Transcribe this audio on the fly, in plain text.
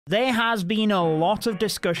There has been a lot of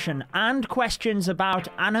discussion and questions about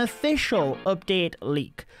an official update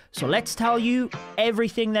leak, so let's tell you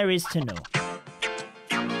everything there is to know.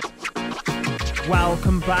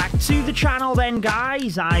 Welcome back to the channel then,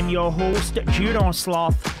 guys. I'm your host, Judo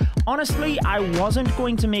Sloth. Honestly, I wasn't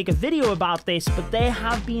going to make a video about this, but there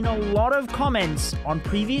have been a lot of comments on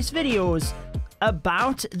previous videos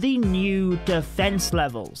about the new defense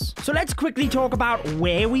levels. So let's quickly talk about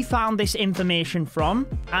where we found this information from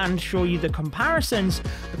and show you the comparisons.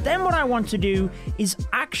 But then what I want to do is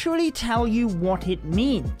actually tell you what it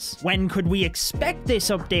means. When could we expect this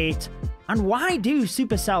update? And why do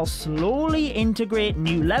Supercell slowly integrate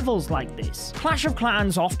new levels like this? Clash of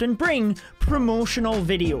Clans often bring promotional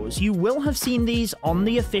videos. You will have seen these on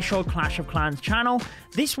the official Clash of Clans channel,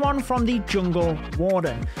 this one from the Jungle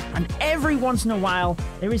Warden. And every once in a while,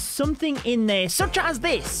 there is something in there, such as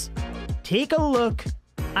this. Take a look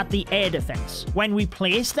at the air defense. When we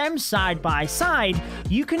place them side by side,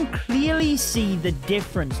 you can clearly see the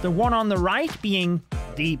difference. The one on the right being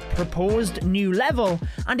the proposed new level,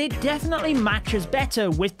 and it definitely matches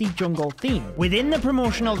better with the jungle theme. Within the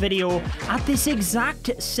promotional video, at this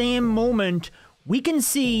exact same moment, we can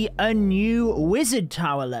see a new wizard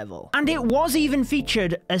tower level, and it was even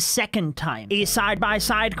featured a second time. A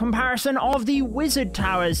side-by-side comparison of the wizard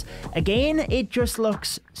towers. Again, it just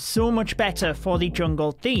looks so much better for the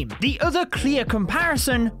jungle theme. The other clear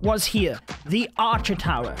comparison was here, the archer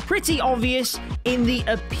tower. Pretty obvious in the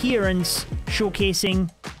appearance, showcasing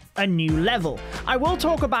a new level. I will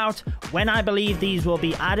talk about when I believe these will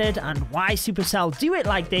be added and why Supercell do it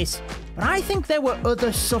like this, but I think there were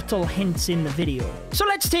other subtle hints in the video. So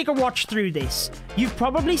let's take a watch through this. You've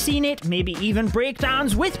probably seen it, maybe even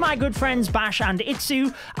breakdowns with my good friends Bash and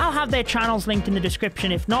iTzu. I'll have their channels linked in the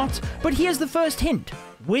description if not, but here's the first hint.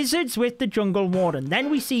 Wizards with the Jungle Warden.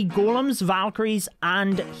 Then we see golems, valkyries,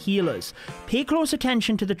 and healers. Pay close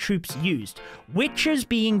attention to the troops used. Witches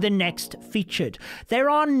being the next featured.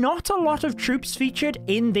 There are not a lot of troops featured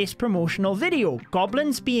in this promotional video.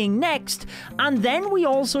 Goblins being next, and then we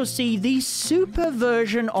also see the super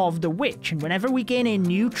version of the witch. And whenever we gain a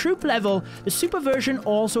new troop level, the super version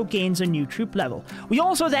also gains a new troop level. We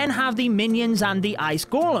also then have the minions and the ice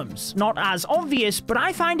golems. Not as obvious, but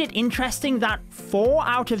I find it interesting that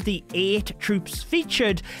 4 out of the 8 troops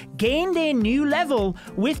featured gained a new level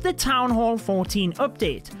with the Town Hall 14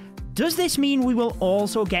 update. Does this mean we will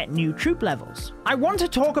also get new troop levels? I want to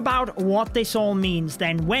talk about what this all means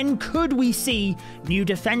then. When could we see new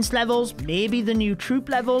defense levels, maybe the new troop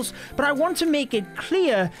levels? But I want to make it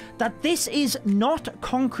clear that this is not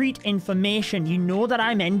concrete information. You know that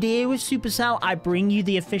I'm NDA with Supercell. I bring you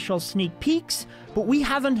the official sneak peeks, but we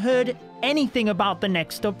haven't heard anything about the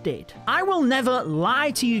next update. I will never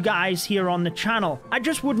lie to you guys here on the channel. I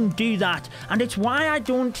just wouldn't do that, and it's why I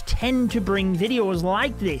don't tend to bring videos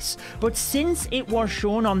like this. But since it was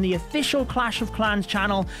shown on the official Clash of Clans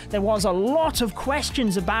channel, there was a lot of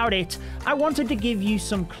questions about it. I wanted to give you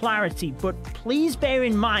some clarity, but please bear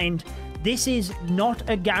in mind, this is not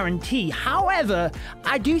a guarantee. However,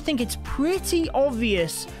 I do think it's pretty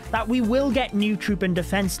obvious that we will get new troop and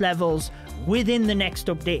defense levels within the next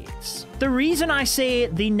updates. The reason I say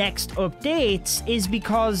the next updates is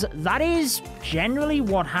because that is generally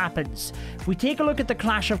what happens. If we take a look at the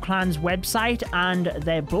Clash of Clans website and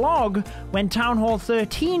their blog, when Town Hall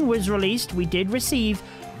 13 was released, we did receive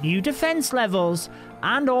new defense levels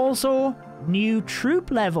and also new troop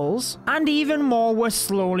levels, and even more were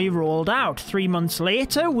slowly rolled out. 3 months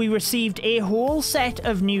later, we received a whole set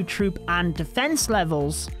of new troop and defense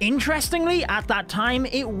levels. Interestingly, at that time,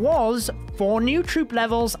 it was 4 new troop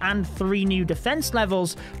levels and 3 new defense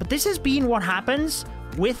levels, but this has been what happens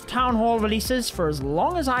with Town Hall releases for as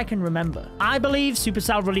long as I can remember. I believe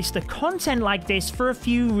Supercell released the content like this for a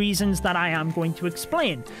few reasons that I am going to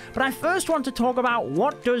explain, but I first want to talk about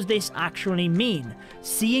what does this actually mean.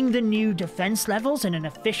 Seeing the new defense levels in an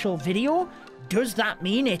official video, does that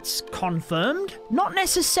mean it's confirmed? Not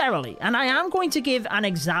necessarily, and I am going to give an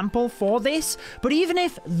example for this, but even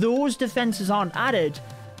if those defenses aren't added,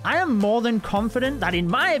 I am more than confident that, in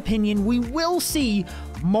my opinion, we will see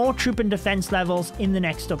more troop and defense levels in the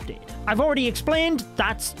next update. I've already explained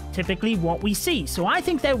that's typically what we see, so I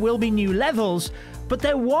think there will be new levels, but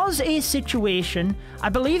there was a situation, I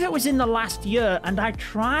believe it was in the last year, and I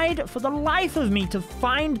tried for the life of me to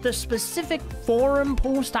find the specific forum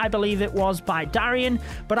post, I believe it was by Darian,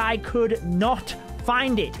 but I could not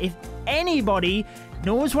find it. If anybody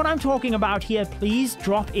knows what I'm talking about here, please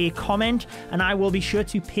drop a comment, and I will be sure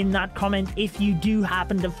to pin that comment if you do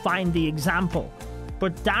happen to find the example.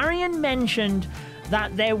 But Darian mentioned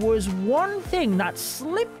that there was one thing that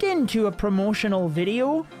slipped into a promotional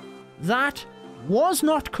video that was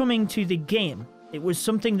not coming to the game. It was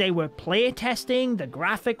something they were play testing, the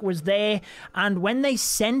graphic was there, and when they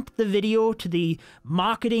sent the video to the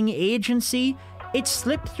marketing agency, it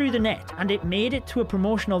slipped through the net and it made it to a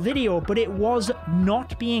promotional video, but it was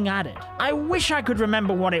not being added. I wish I could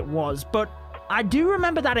remember what it was, but I do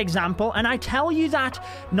remember that example, and I tell you that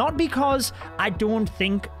not because I don't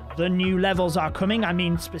think the new levels are coming. I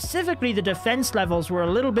mean, specifically the defense levels were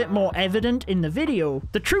a little bit more evident in the video.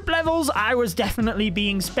 The troop levels, I was definitely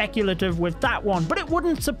being speculative with that one, but it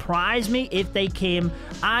wouldn't surprise me if they came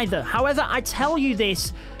either. However, I tell you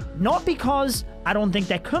this, not because I don't think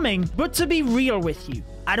they're coming, but to be real with you.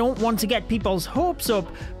 I don't want to get people's hopes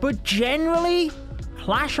up, but generally,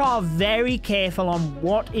 Clash are very careful on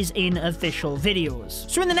what is in official videos.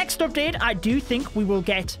 So in the next update, I do think we will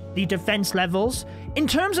get the defense levels. In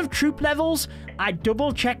terms of troop levels, I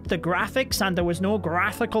double checked the graphics and there was no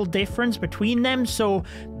graphical difference between them, so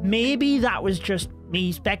maybe that was just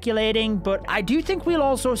me speculating, but I do think we'll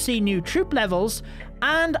also see new troop levels,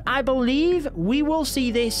 and I believe we will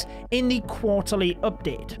see this in the quarterly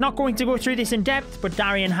update. Not going to go through this in depth, but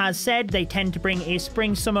Darian has said they tend to bring a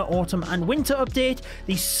spring, summer, autumn, and winter update.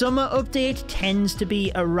 The summer update tends to be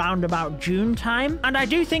around about June time, and I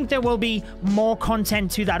do think there will be more content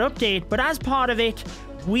to that update, but as part of it,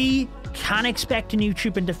 we can expect new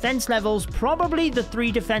troop and defense levels, probably the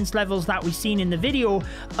 3 defense levels that we've seen in the video,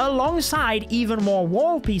 alongside even more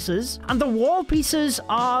wall pieces. And the wall pieces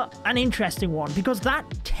are an interesting one, because that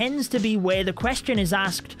tends to be where the question is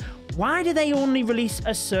asked, why do they only release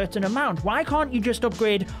a certain amount? Why can't you just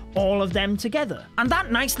upgrade all of them together? And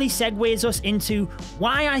that nicely segues us into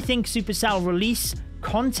why I think Supercell release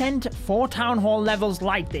content for Town Hall levels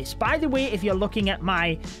like this. By the way, if you're looking at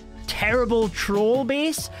my terrible troll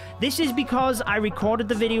base, this is because I recorded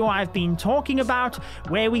the video I've been talking about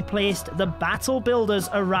where we placed the battle builders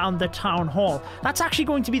around the town hall. That's actually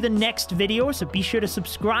going to be the next video, so be sure to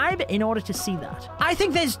subscribe in order to see that. I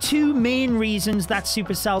think there's 2 main reasons that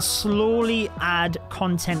Supercell slowly add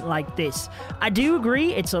content like this. I do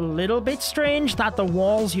agree it's a little bit strange that the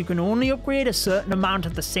walls you can only upgrade a certain amount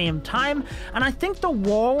at the same time, and I think the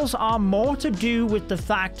walls are more to do with the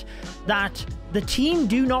fact that the team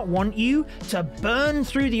do not want you to burn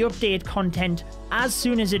through the update content as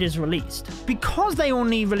soon as it is released. Because they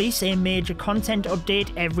only release a major content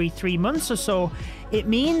update every 3 months or so, it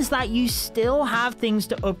means that you still have things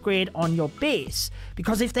to upgrade on your base.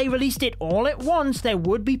 Because if they released it all at once, there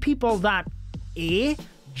would be people that A,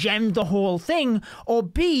 gemmed the whole thing, or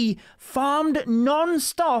B, farmed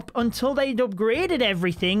non-stop until they'd upgraded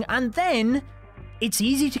everything, and then it's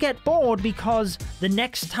easy to get bored because the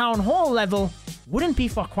next town hall level wouldn't be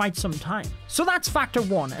for quite some time. So that's factor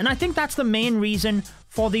 1, and I think that's the main reason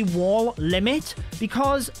for the wall limit,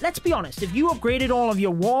 because let's be honest, if you upgraded all of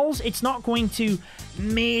your walls, it's not going to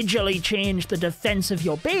majorly change the defense of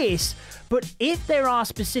your base, but if there are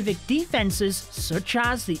specific defenses, such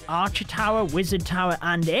as the Archer Tower, Wizard Tower,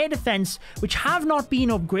 and Air Defense, which have not been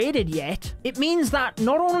upgraded yet, it means that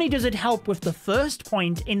not only does it help with the first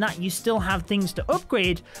point in that you still have things to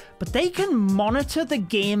upgrade, but they can monitor the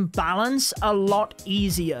game balance a lot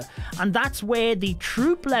easier. And that's where the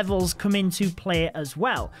troop levels come into play as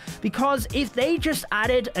well. Because if they just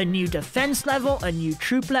added a new defense level, a new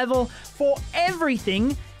troop level for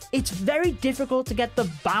everything, it's very difficult to get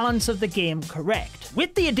the balance of the game correct.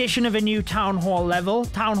 With the addition of a new Town Hall level,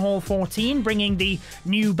 Town Hall 14, bringing the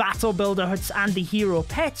new Battle Builder huts and the hero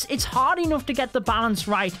pets, it's hard enough to get the balance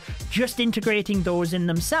right just integrating those in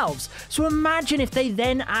themselves. So imagine if they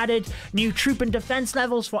then added new troop and defense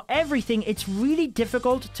levels for everything, it's really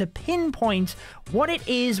difficult to pinpoint what it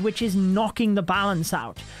is which is knocking the balance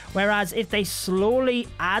out. Whereas if they slowly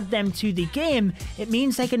add them to the game, it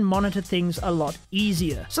means they can monitor things a lot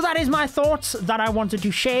easier. So that is my thoughts that I wanted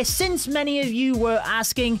to share, since many of you were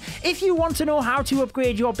asking. If you want to know how to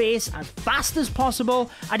upgrade your base as fast as possible,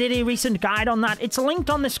 I did a recent guide on that. It's linked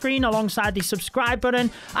on the screen alongside the subscribe button.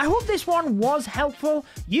 I hope this one was helpful.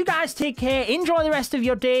 You guys take care, enjoy the rest of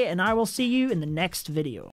your day, and I will see you in the next video.